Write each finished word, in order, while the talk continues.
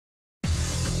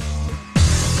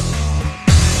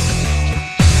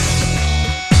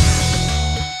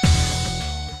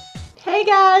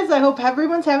guys, I hope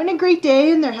everyone's having a great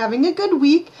day and they're having a good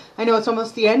week. I know it's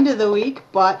almost the end of the week,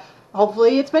 but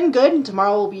hopefully it's been good and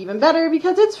tomorrow will be even better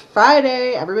because it's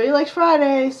Friday. Everybody likes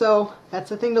Friday, so that's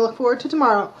the thing to look forward to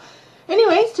tomorrow.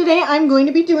 Anyways, today I'm going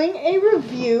to be doing a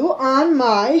review on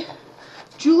my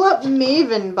Julep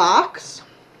Mavin box.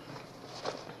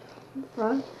 In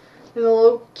a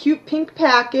little cute pink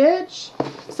package.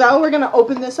 So we're going to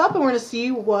open this up and we're going to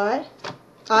see what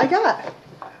I got.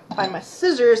 Find my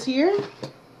scissors here.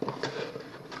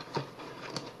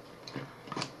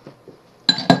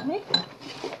 Okay.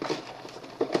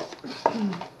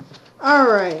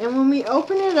 Alright, and when we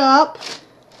open it up,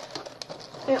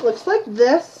 it looks like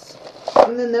this.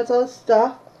 And then that's all the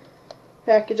stuff.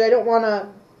 Package. I don't want to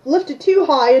lift it too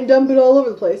high and dump it all over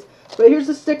the place. But here's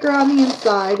the sticker on the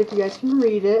inside if you guys can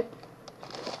read it.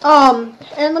 And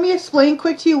let me explain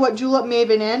quick to you what Julep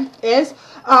Mavin is.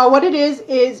 What it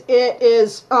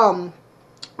is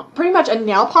pretty much a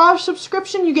nail polish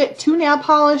subscription. You get 2 nail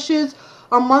polishes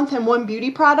a month and 1 beauty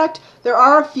product. There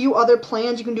are a few other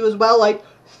plans you can do as well, like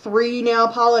 3 nail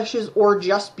polishes or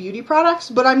just beauty products.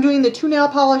 But I'm doing the 2 nail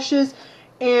polishes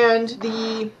and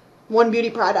the 1 beauty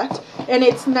product. And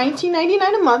it's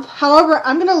 $19.99 a month. However,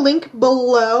 I'm going to link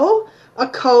below a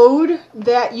code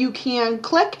that you can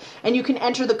click and you can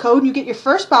enter the code and you get your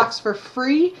first box for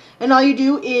free, and all you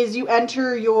do is you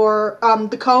enter your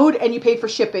the code and you pay for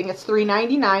shipping. It's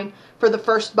 $3.99 for the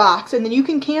first box, and then you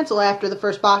can cancel after the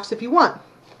first box if you want.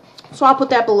 So I'll put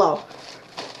that below.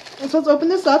 And so let's open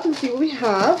this up and see what we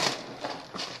have.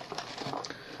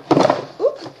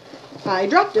 Oops, I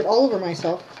dropped it all over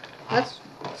myself. That's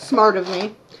smart of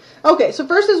me. Okay, so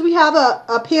first is we have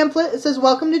a pamphlet. It says,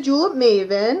 "Welcome to Julep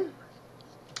Mavin."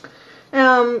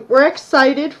 We're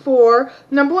excited for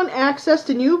 #1 access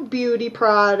to new beauty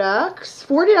products,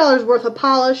 $40 worth of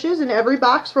polishes in every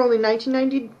box for only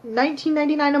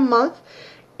 $19.99 a month,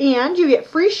 and you get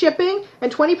free shipping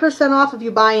and 20% off if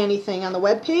you buy anything on the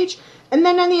webpage. And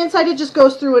then on the inside it just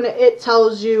goes through and it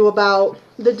tells you about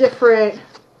the different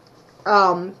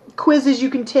quizzes you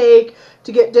can take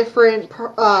to get different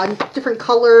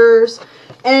colors.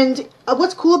 And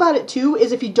what's cool about it too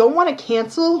is if you don't want to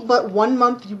cancel, but 1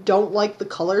 month you don't like the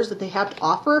colors that they have to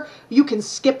offer, you can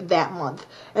skip that month.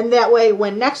 And that way,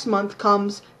 when next month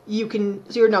comes, you can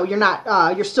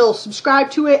you're still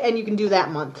subscribed to it, and you can do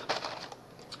that month.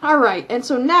 All right, and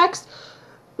so next,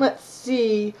 let's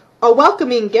see, a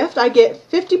welcoming gift. I get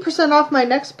 50% off my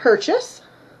next purchase.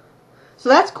 So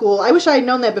that's cool. I wish I had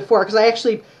known that before because I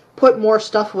actually put more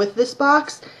stuff with this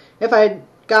box. If I had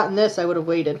gotten this, I would have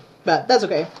waited. But that's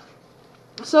okay.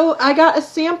 So I got a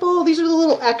sample. These are the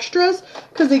little extras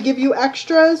because they give you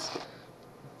extras.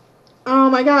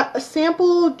 I got a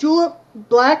sample Julep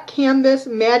Black Canvas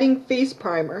Matting Face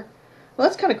Primer. Well,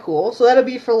 that's kind of cool. So that'll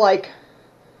be for like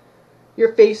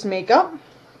your face makeup.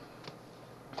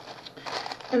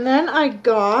 And then I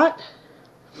got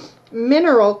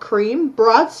Mineral Cream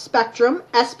Broad Spectrum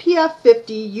SPF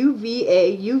 50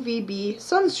 UVA UVB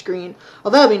Sunscreen.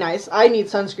 Oh, that'll be nice. I need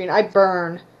sunscreen. I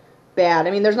burn bad.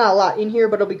 I mean, there's not a lot in here,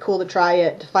 but it'll be cool to try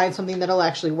it to find something that'll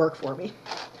actually work for me.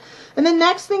 And the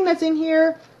next thing that's in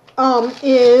here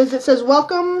is, it says,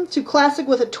 "Welcome to Classic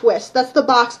with a Twist." That's the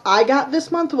box I got this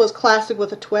month, was Classic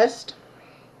with a Twist.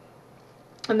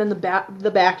 And then the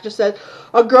back just says,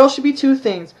 "A girl should be 2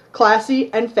 things, classy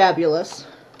and fabulous."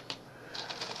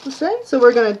 So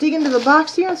we're going to dig into the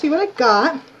box here and see what I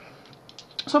got.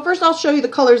 So first I'll show you the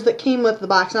colors that came with the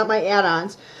box, not my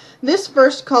add-ons. This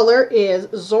first color is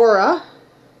Zora.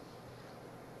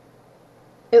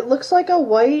 It looks like a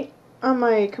white on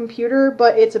my computer,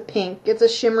 but it's a pink. It's a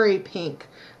shimmery pink.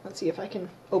 Let's see if I can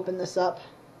open this up.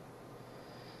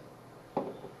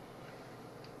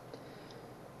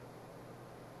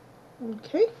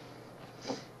 Okay.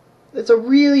 It's a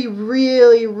really,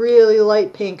 really, really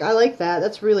light pink. I like that.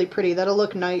 That's really pretty. That'll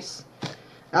look nice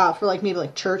for like maybe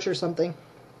like church or something.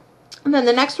 And then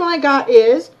the next one I got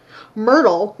is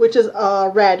Myrtle, which is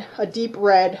red, a deep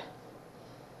red.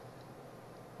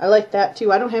 I like that too.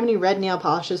 I don't have any red nail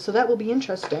polishes, so that will be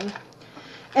interesting.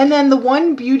 And then the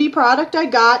 1 beauty product I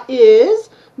got is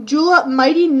Julep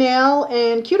Mighty Nail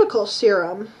and Cuticle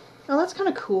Serum. Oh, that's kind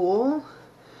of cool.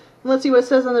 Let's see what it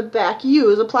says on the back.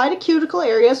 Use. Apply to cuticle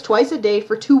areas twice a day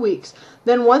for 2 weeks,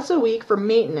 then once a week for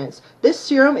maintenance. This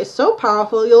serum is so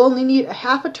powerful you'll only need a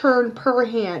half a turn per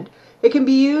hand. It can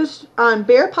be used on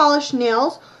bare polished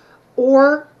nails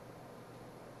or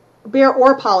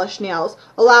polished nails.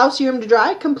 Allow serum to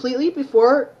dry completely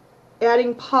before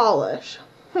adding polish.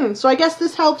 So I guess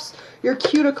this helps your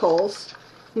cuticles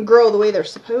grow the way they're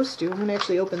supposed to. I'm going to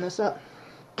actually open this up.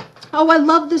 Oh, I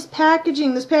love this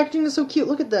packaging. This packaging is so cute.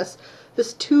 Look at this.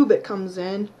 this tube it comes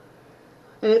in.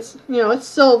 And it's, you know, it's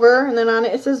silver, and then on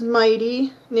it it says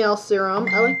Mighty Nail Serum.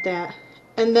 I like that.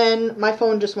 And then my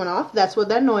phone just went off. That's what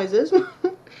that noise is.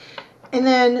 And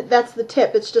then that's the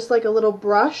tip. It's just like a little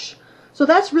brush. So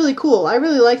that's really cool. I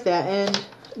really like that. And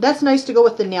that's nice to go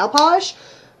with the nail polish,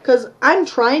 because I'm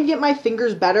trying to get my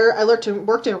fingers better. I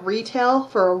worked in retail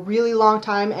for a really long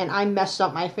time, and I messed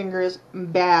up my fingers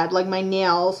bad, like my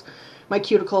nails, my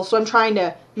cuticles. So I'm trying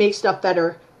to make stuff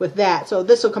better with that. So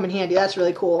this will come in handy. That's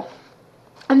really cool.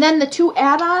 And then the two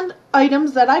add-on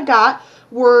items that I got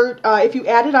were, if you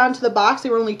added on to the box, they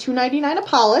were only $2.99 a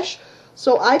polish.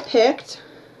 So I picked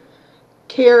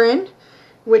Karen,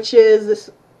 which is this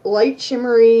light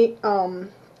shimmery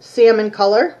salmon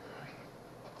color.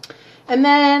 And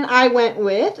then I went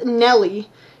with Nelly,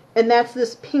 and that's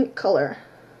this pink color.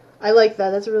 I like that.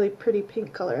 That's a really pretty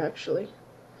pink color, actually.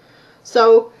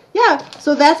 So yeah,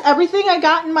 so that's everything I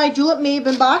got in my Julep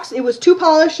Mavin box. It was 2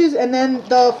 polishes, and then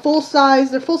the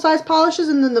full-size polishes,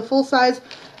 and then the full-size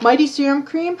Mighty Serum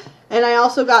Cream. And I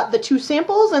also got the 2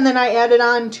 samples, and then I added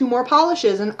on 2 more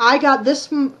polishes. And I got this,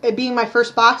 being my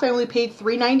first box, I only paid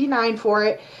 $3.99 for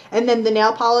it. And then the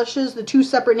nail polishes, the 2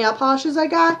 separate nail polishes I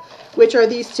got, which are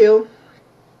these 2,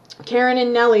 Karen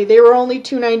and Nelly, they were only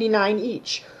 $2.99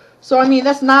 each. So, I mean,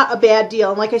 that's not a bad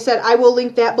deal. And like I said, I will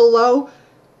link that below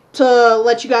to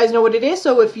let you guys know what it is,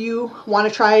 so if you want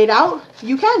to try it out,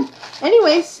 you can.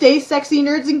 Anyway, stay sexy,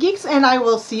 nerds and geeks, and I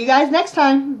will see you guys next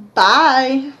time.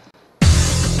 Bye!